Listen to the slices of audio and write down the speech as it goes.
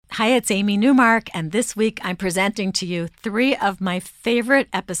Hi, it's Amy Newmark, and this week I'm presenting to you 3 of my favorite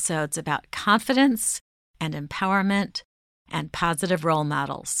episodes about confidence and empowerment and positive role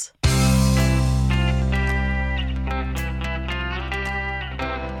models.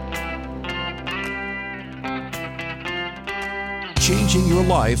 Changing your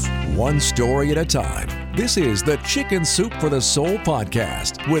life one story at a time. This is the Chicken Soup for the Soul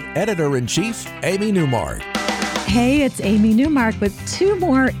podcast with Editor-in-Chief Amy Newmark. Hey, it's Amy Newmark with 2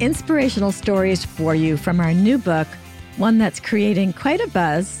 more inspirational stories for you from our new book, one that's creating quite a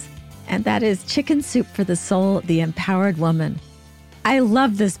buzz, and that is Chicken Soup for the Soul, The Empowered Woman. I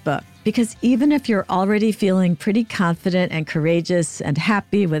love this book because even if you're already feeling pretty confident and courageous and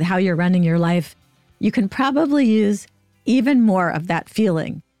happy with how you're running your life, you can probably use even more of that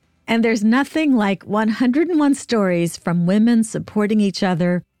feeling. And there's nothing like 101 stories from women supporting each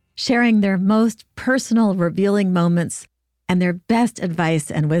other, sharing their most personal, revealing moments, and their best advice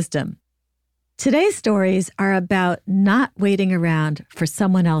and wisdom. Today's stories are about not waiting around for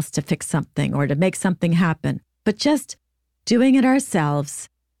someone else to fix something or to make something happen, but just doing it ourselves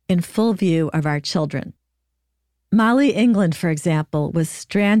in full view of our children. Molly England, for example, was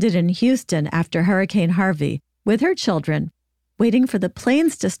stranded in Houston after Hurricane Harvey with her children, waiting for the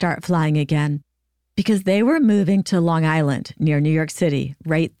planes to start flying again, because they were moving to Long Island near New York City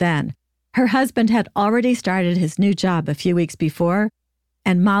right then. Her husband had already started his new job a few weeks before,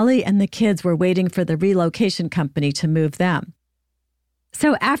 and Molly and the kids were waiting for the relocation company to move them.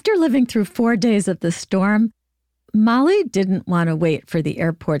 So after living through 4 days of the storm, Molly didn't want to wait for the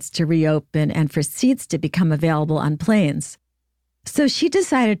airports to reopen and for seats to become available on planes. So she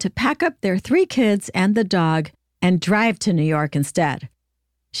decided to pack up their 3 kids and the dog and drive to New York instead.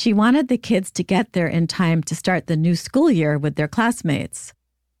 She wanted the kids to get there in time to start the new school year with their classmates.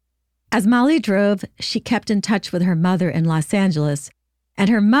 As Molly drove, she kept in touch with her mother in Los Angeles, and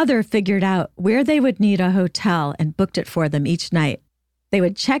her mother figured out where they would need a hotel and booked it for them each night. They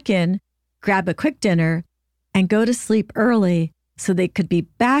would check in, grab a quick dinner, and go to sleep early so they could be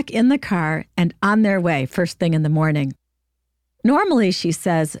back in the car and on their way first thing in the morning. Normally, she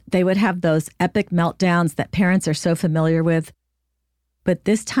says, they would have those epic meltdowns that parents are so familiar with. But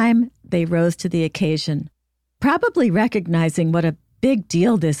this time, they rose to the occasion, probably recognizing what a big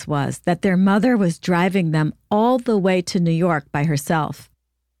deal this was, that their mother was driving them all the way to New York by herself.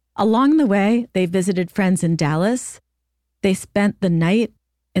 Along the way, they visited friends in Dallas. They spent the night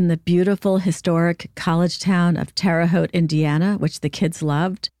in the beautiful historic college town of Terre Haute, Indiana, which the kids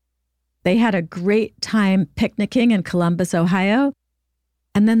loved. They had a great time picnicking in Columbus, Ohio,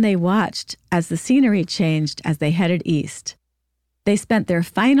 and then they watched as the scenery changed as they headed east. They spent their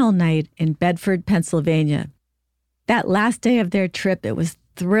final night in Bedford, Pennsylvania. That last day of their trip, it was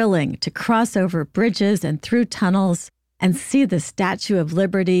thrilling to cross over bridges and through tunnels and see the Statue of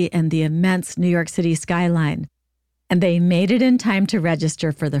Liberty and the immense New York City skyline. And they made it in time to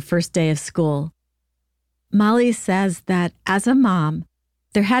register for the first day of school. Molly says that as a mom,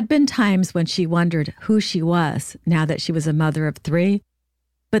 there had been times when she wondered who she was now that she was a mother of 3,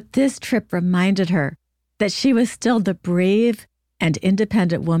 but this trip reminded her that she was still the brave and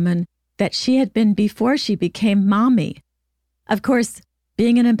independent woman that she had been before she became mommy. Of course,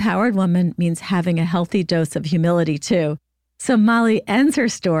 being an empowered woman means having a healthy dose of humility too. So Molly ends her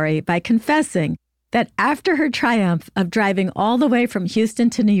story by confessing that after her triumph of driving all the way from Houston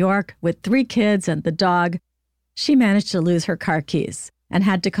to New York with 3 kids and the dog, she managed to lose her car keys and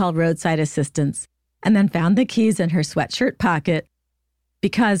had to call roadside assistance, and then found the keys in her sweatshirt pocket,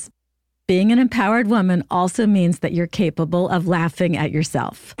 because being an empowered woman also means that you're capable of laughing at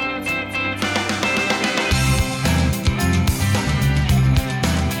yourself.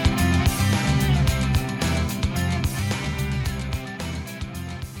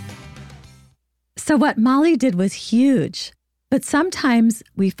 So what Molly did was huge, but sometimes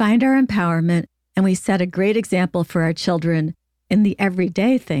we find our empowerment and we set a great example for our children in the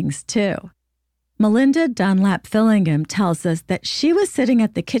everyday things too. Melinda Dunlap Fillingham tells us that she was sitting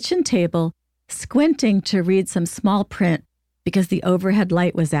at the kitchen table squinting to read some small print because the overhead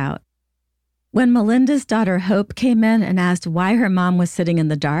light was out. When Melinda's daughter Hope came in and asked why her mom was sitting in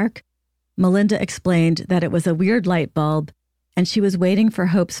the dark, Melinda explained that it was a weird light bulb and she was waiting for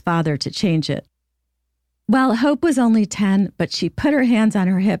Hope's father to change it. Well, Hope was only 10, but she put her hands on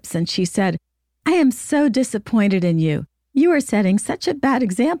her hips and she said, "I am so disappointed in you. You are setting such a bad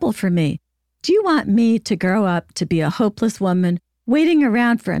example for me. Do you want me to grow up to be a hopeless woman, waiting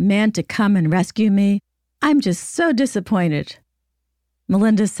around for a man to come and rescue me? I'm just so disappointed."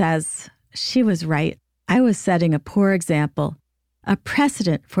 Melinda says, she was right. I was setting a poor example, a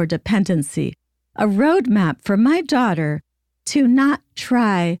precedent for dependency, a roadmap for my daughter to not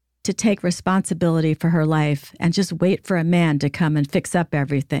try to take responsibility for her life and just wait for a man to come and fix up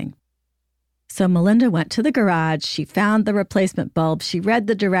everything. So Melinda went to the garage, she found the replacement bulb, she read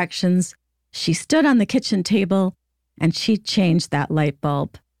the directions, she stood on the kitchen table, and she changed that light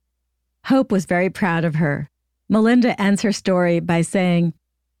bulb. Hope was very proud of her. Melinda ends her story by saying,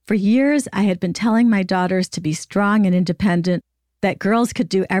 "For years, I had been telling my daughters to be strong and independent, that girls could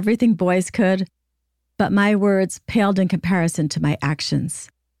do everything boys could, but my words paled in comparison to my actions,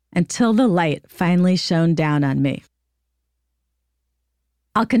 until the light finally shone down on me."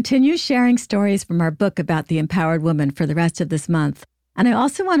 I'll continue sharing stories from our book about the empowered woman for the rest of this month. And I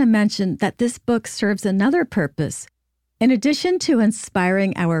also want to mention that this book serves another purpose. In addition to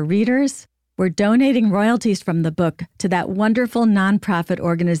inspiring our readers, we're donating royalties from the book to that wonderful nonprofit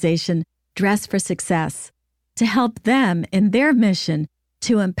organization, Dress for Success, to help them in their mission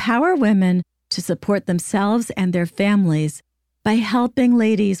to empower women to support themselves and their families by helping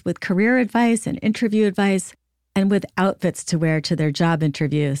ladies with career advice and interview advice and with outfits to wear to their job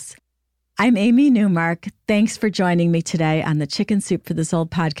interviews. I'm Amy Newmark. Thanks for joining me today on the Chicken Soup for the Soul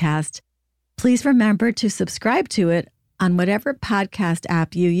podcast. Please remember to subscribe to it on whatever podcast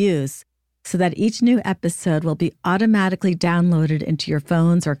app you use so that each new episode will be automatically downloaded into your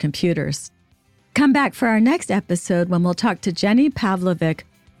phones or computers. Come back for our next episode when we'll talk to Jenny Pavlovic,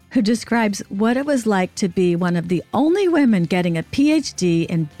 who describes what it was like to be one of the only women getting a PhD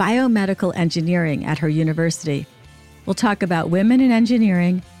in biomedical engineering at her university. We'll talk about women in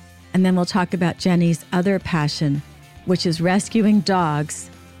engineering, and then we'll talk about Jenny's other passion, which is rescuing dogs,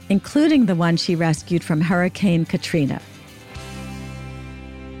 including the one she rescued from Hurricane Katrina.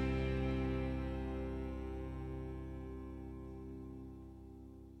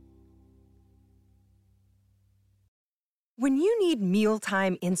 When you need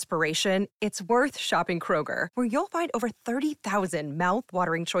mealtime inspiration, it's worth shopping Kroger, where you'll find over 30,000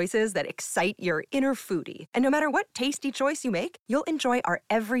 mouth-watering choices that excite your inner foodie. And no matter what tasty choice you make, you'll enjoy our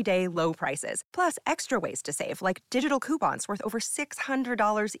everyday low prices, plus extra ways to save, like digital coupons worth over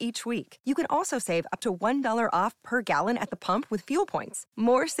 $600 each week. You can also save up to $1 off per gallon at the pump with fuel points.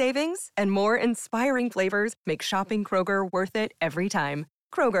 More savings and more inspiring flavors make shopping Kroger worth it every time.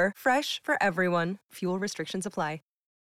 Kroger, fresh for everyone. Fuel restrictions apply.